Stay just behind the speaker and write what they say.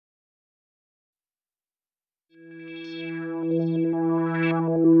Obrigado,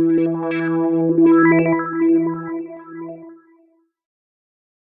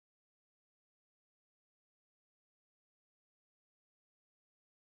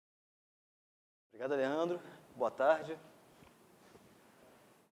 Leandro. Boa tarde.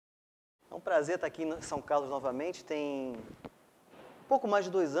 É um prazer estar aqui em São Carlos novamente. Tem pouco mais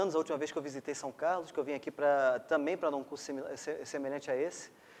de 2 anos, a última vez que eu visitei São Carlos, que eu vim aqui também para dar um curso semelhante a esse.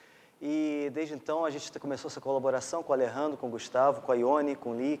 E desde então a gente começou essa colaboração com o Alejandro, com o Gustavo, com a Ione,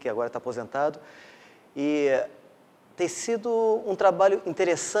 com o Lee, que agora está aposentado. E tem sido um trabalho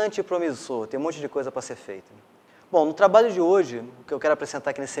interessante e promissor, tem um monte de coisa para ser feita. Bom, no trabalho de hoje, o que eu quero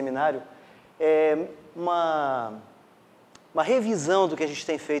apresentar aqui nesse seminário, é uma revisão do que a gente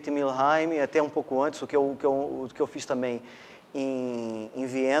tem feito em Mülheim, até um pouco antes, o que eu fiz também em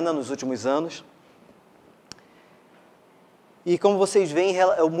Viena nos últimos anos. E como vocês veem,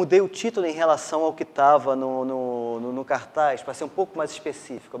 eu mudei o título em relação ao que estava no cartaz, para ser um pouco mais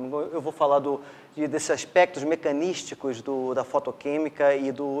específico. Eu vou falar desses aspectos mecanísticos da fotoquímica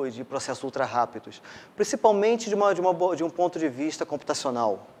e de processos ultra rápidos, principalmente de um ponto de vista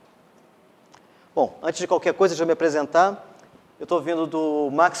computacional. Bom, antes de qualquer coisa, deixa eu me apresentar. Eu estou vindo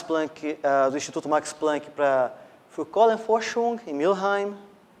do Max Planck, do Instituto Max Planck für Kohlenforschung, em Mülheim.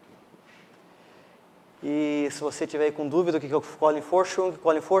 E se você tiver com dúvida do que é Kohlenforschung,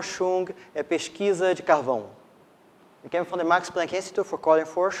 Kohlenforschung é pesquisa de carvão. I came from the Max Planck Institut for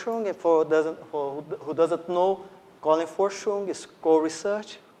Kohlenforschung, and for who doesn't know, Kohlenforschung is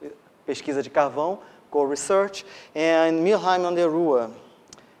co-research, pesquisa de carvão, co-research, and Mülheim an der Ruhr.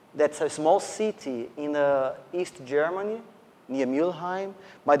 That's a small city in East Germany, near Mülheim.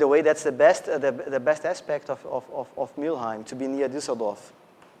 By the way, that's the best aspect of Mülheim, to be near Düsseldorf.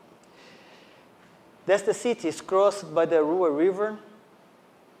 That's the city. It's crossed by the Ruhr River.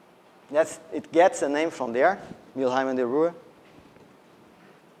 It gets a name from there, Mülheim an der Ruhr.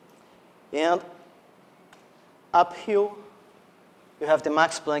 And uphill, you have the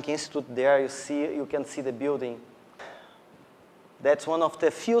Max Planck Institute there. You can see the building. That's one of the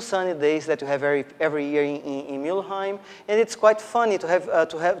few sunny days that you have every year in Mülheim, and it's quite funny to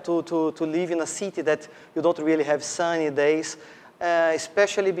live in a city that you don't really have sunny days,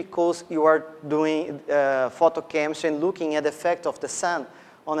 especially because you are doing photochemistry and looking at the effect of the sun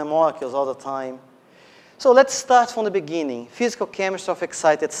on the molecules all the time. So let's start from the beginning: physical chemistry of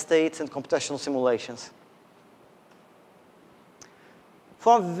excited states and computational simulations.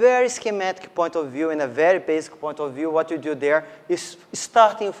 From a very schematic point of view and a very basic point of view, what you do there is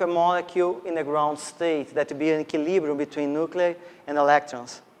starting with a molecule in a ground state that will be an equilibrium between nuclei and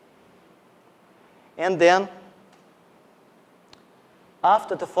electrons. And then,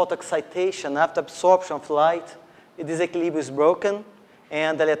 after the photoexcitation, after absorption of light, this equilibrium is broken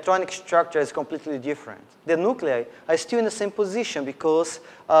and the electronic structure is completely different. The nuclei are still in the same position because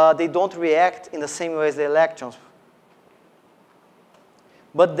they don't react in the same way as the electrons.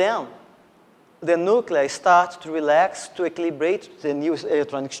 But then, the nuclei start to relax, to equilibrate the new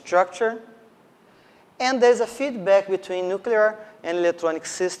electronic structure, and there's a feedback between nuclear and electronic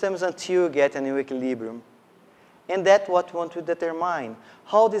systems until you get a new equilibrium. And that's what we want to determine,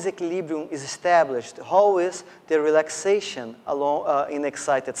 how this equilibrium is established, how is the relaxation in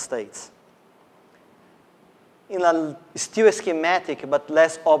excited states. In a still schematic but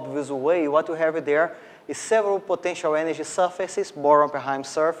less obvious way, what we have there is several potential energy surfaces, boron-Oppenheim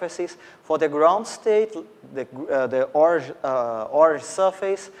surfaces, for the ground state, the orange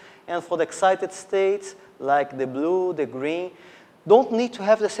surface, and for the excited states, like the blue, the green, don't need to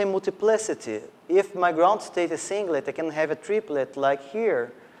have the same multiplicity. If my ground state is singlet, I can have a triplet like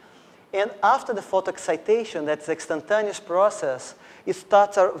here. And after the photoexcitation, that's the instantaneous process, it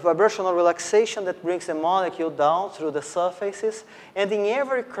starts a vibrational relaxation that brings the molecule down through the surfaces, and in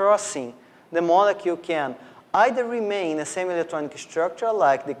every crossing, the molecule can either remain in the same electronic structure,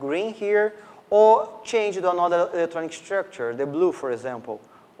 like the green here, or change to another electronic structure, the blue, for example,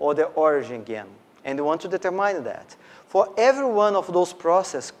 or the orange again. And we want to determine that. For every one of those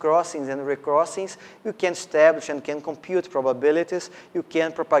processes, crossings and recrossings, you can establish and can compute probabilities. You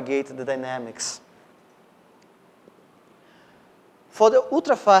can propagate the dynamics. For the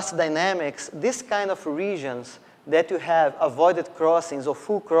ultrafast dynamics, this kind of regions that you have avoided crossings or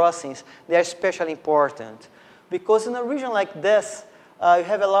full crossings, they are especially important. Because in a region like this, you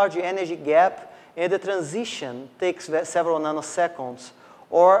have a large energy gap, and the transition takes several nanoseconds.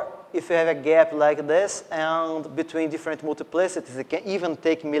 Or if you have a gap like this, and between different multiplicities, it can even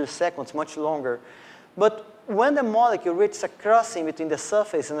take milliseconds, much longer. But when the molecule reaches a crossing between the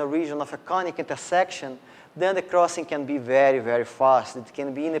surface and the region of a conic intersection, then the crossing can be very, very fast. It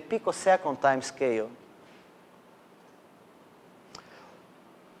can be in a picosecond time scale.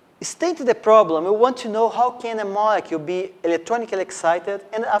 Stating the problem, we want to know how can a molecule be electronically excited,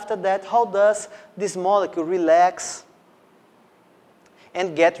 and after that, how does this molecule relax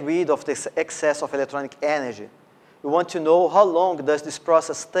and get rid of this excess of electronic energy. We want to know how long does this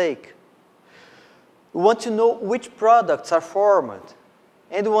process take. We want to know which products are formed.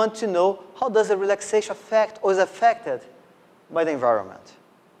 And we want to know how does the relaxation affect or is affected by the environment.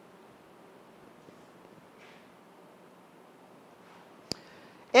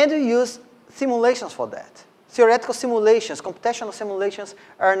 And we use simulations for that. Theoretical simulations, computational simulations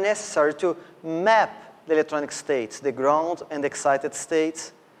are necessary to map the electronic states, the ground and the excited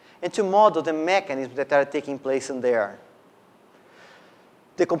states, and to model the mechanisms that are taking place in there.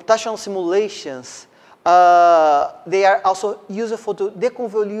 The computational simulations, they are also useful to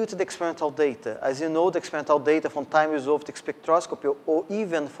deconvolute the experimental data. As you know, the experimental data from time-resolved spectroscopy or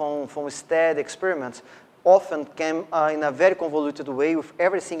even from steady experiments often came in a very convoluted way with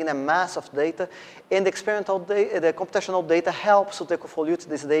everything in a mass of data, and the experimental data, the computational data helps to deconvolute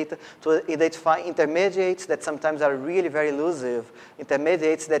this data to identify intermediates that sometimes are really very elusive,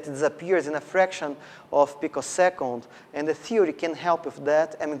 intermediates that disappears in a fraction of picosecond, and the theory can help with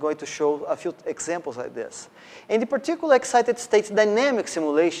that. I'm going to show a few examples like this. And in particular, excited state dynamic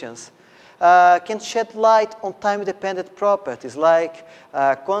simulations can shed light on time-dependent properties like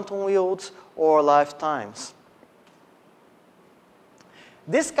quantum yields or lifetimes.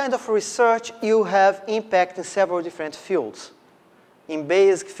 This kind of research will have impact in several different fields. In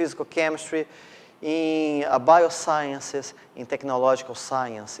basic physical chemistry, in biosciences, in technological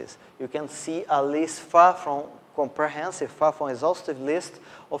sciences. You can see a list far from comprehensive, far from exhaustive list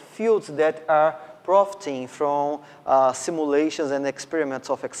of fields that are profiting from simulations and experiments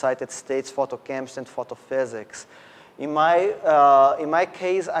of excited states, photochemistry, and photophysics. In my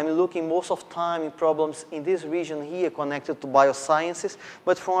case, I'm looking most of the time in problems in this region here connected to biosciences,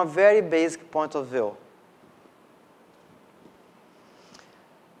 but from a very basic point of view.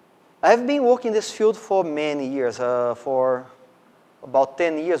 I've been working in this field for many years, for about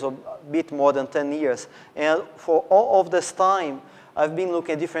 10 years or a bit more than 10 years. And for all of this time, I've been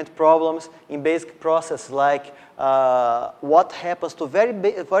looking at different problems in basic processes like what happens to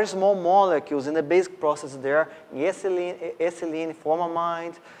very small molecules in the basic process there, in ethylene,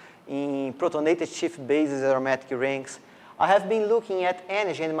 formamide, in protonated Schiff bases, aromatic rings. I have been looking at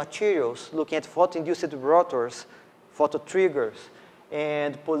energy and materials, looking at photoinduced rotors, phototriggers,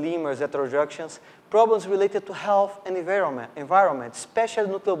 and polymers heterojunctions, problems related to health and environment, especially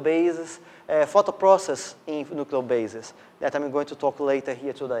nucleobases, photoprocess in nucleobases that I'm going to talk later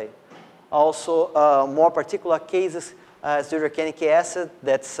here today. Also, more particular cases, uracanic acid,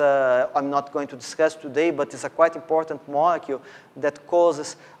 that's I'm not going to discuss today, but it's a quite important molecule that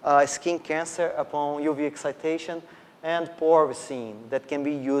causes skin cancer upon UV excitation, and porvicine that can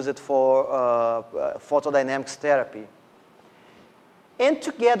be used for photodynamics therapy. And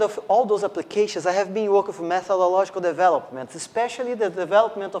together with all those applications, I have been working with methodological developments, especially the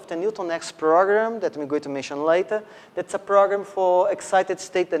development of the Newton X program that I'm going to mention later. That's a program for excited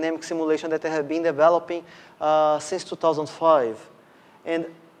state dynamic simulation that I have been developing since 2005. And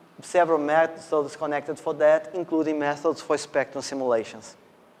several methods connected for that, including methods for spectrum simulations.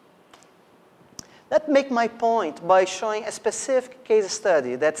 Let me make my point by showing a specific case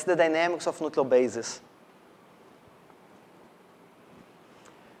study. That's the dynamics of nucleobases.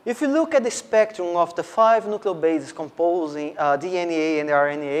 If you look at the spectrum of the 5 nucleobases composing DNA and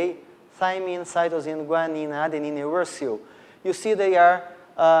RNA, thymine, cytosine, guanine, adenine, and uracil, you see they are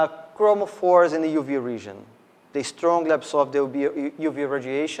chromophores in the UV region. They strongly absorb the UV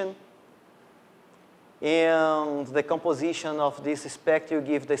radiation. And the composition of this spectrum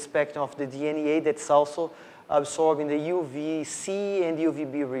gives the spectrum of the DNA that's also absorbed in the UVC and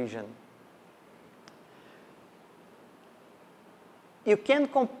UVB region. You can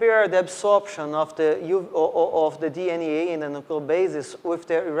compare the absorption of the DNA in the nucleobases with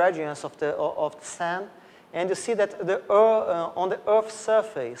the irradiance of the sun, and you see that on the Earth's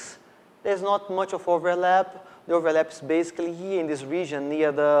surface, there's not much of overlap. The overlap is basically here in this region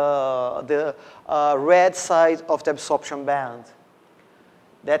near the red side of the absorption band.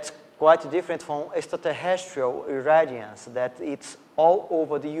 That's quite different from extraterrestrial irradiance, that it's all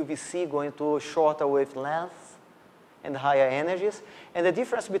over the UVC going to shorter wavelengths and higher energies. And the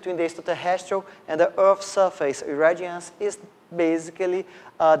difference between the extraterrestrial and the Earth's surface irradiance is basically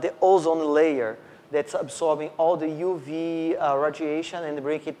the ozone layer that's absorbing all the UV radiation and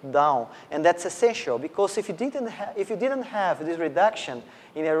bring it down. And that's essential, because if you didn't have this reduction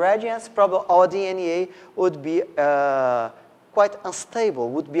in irradiance, probably our DNA would be quite unstable,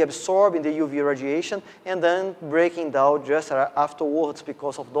 would be absorbing the UV radiation and then breaking down just afterwards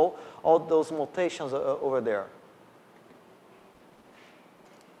because of all those mutations over there.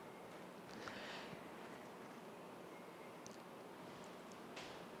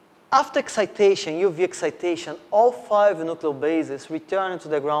 After excitation, UV excitation, all 5 nucleobases return to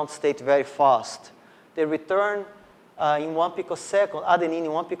the ground state very fast. They return in 1 picosecond, adenine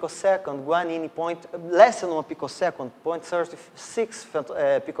in 1 picosecond, guanine less than 1 picosecond,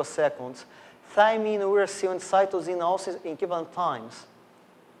 0.36 picoseconds. Thymine, uracil, and cytosine also in equivalent times.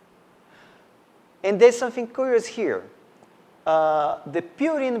 And there's something curious here. The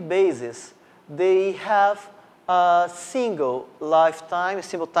purine bases, they have a single lifetime, a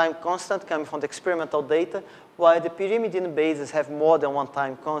single time constant coming from the experimental data, while the pyrimidine bases have more than one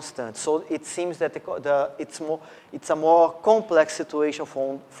time constant. So it seems that it's a more complex situation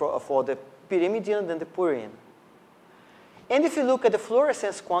for the pyrimidine than the purine. And if you look at the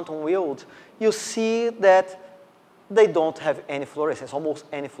fluorescence quantum yield, you see that they don't have any fluorescence, almost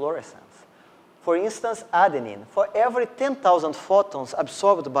any fluorescence. For instance, adenine. For every 10,000 photons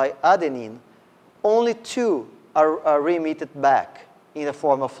absorbed by adenine, only 2 are re-emitted back in the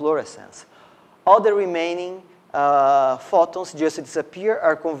form of fluorescence. All the remaining photons just disappear,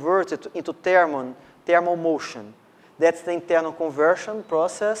 are converted into thermal motion. That's the internal conversion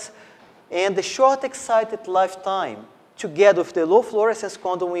process. And the short excited lifetime, together with the low fluorescence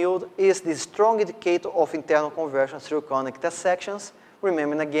quantum yield, is the strong indicator of internal conversion through conic test sections.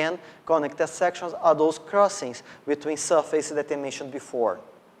 Remembering again, conic test sections are those crossings between surfaces that I mentioned before.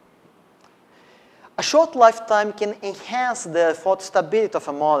 A short lifetime can enhance the photostability of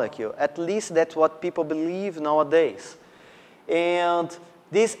a molecule. At least that's what people believe nowadays. And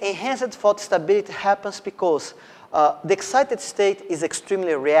this enhanced photostability happens because the excited state is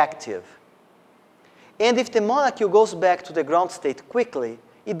extremely reactive. And if the molecule goes back to the ground state quickly,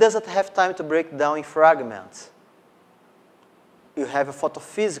 it doesn't have time to break down in fragments. You have a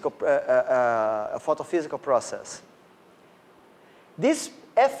photophysical process. This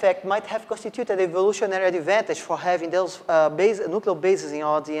effect might have constituted an evolutionary advantage for having those nuclear bases in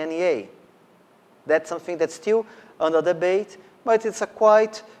our DNA. That's something that's still under debate, but it's a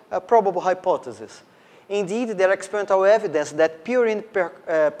quite probable hypothesis. Indeed, there are experimental evidence that purine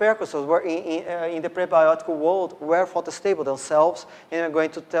precursors were in the prebiotic world were photostable themselves, and we're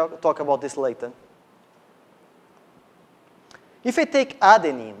going to talk about this later. If I take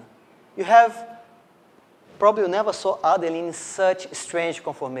adenine, you have probably you never saw adenine in such strange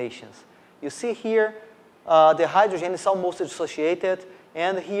conformations. You see here, the hydrogen is almost dissociated,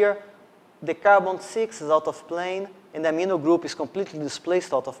 and here the carbon-6 is out of plane, and the amino group is completely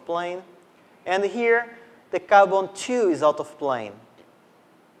displaced out of plane. And here, the carbon-2 is out of plane.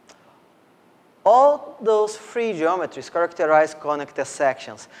 All those three geometries characterize conic test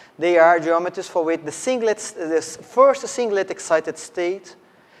sections. They are geometries for which the first singlet excited state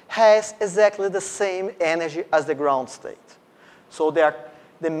has exactly the same energy as the ground state. So they are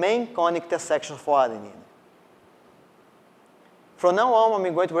the main conic test sections for adenine. From now on,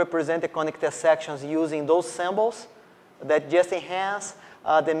 I'm going to represent the conic test sections using those symbols that just enhance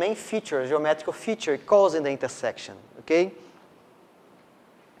the main feature, geometrical feature causing the intersection. Okay?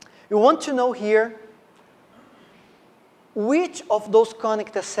 You want to know here which of those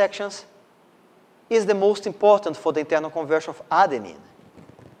conic test sections is the most important for the internal conversion of adenine.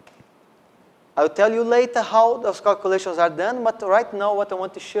 I'll tell you later how those calculations are done, but right now what I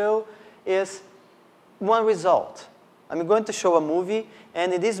want to show is one result. I'm going to show a movie,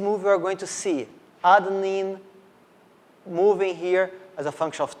 and in this movie we're going to see adenine moving here as a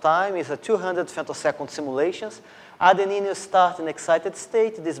function of time. It's a 200 femtosecond simulations. Adenine will start in excited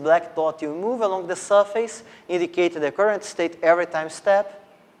state. This black dot will move along the surface, indicating the current state every time step.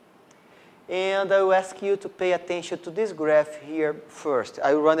 And I will ask you to pay attention to this graph here first.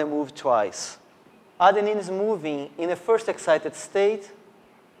 I will run a move twice. Adenine is moving in the first excited state,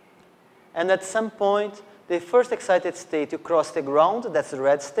 and at some point, the first excited state will cross the ground, that's the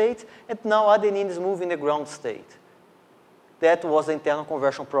red state, and now adenine is moving the ground state. That was the internal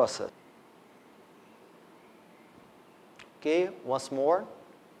conversion process. Okay, once more.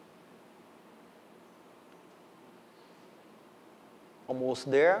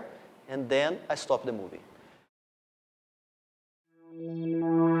 Almost there, and then I stop the movie.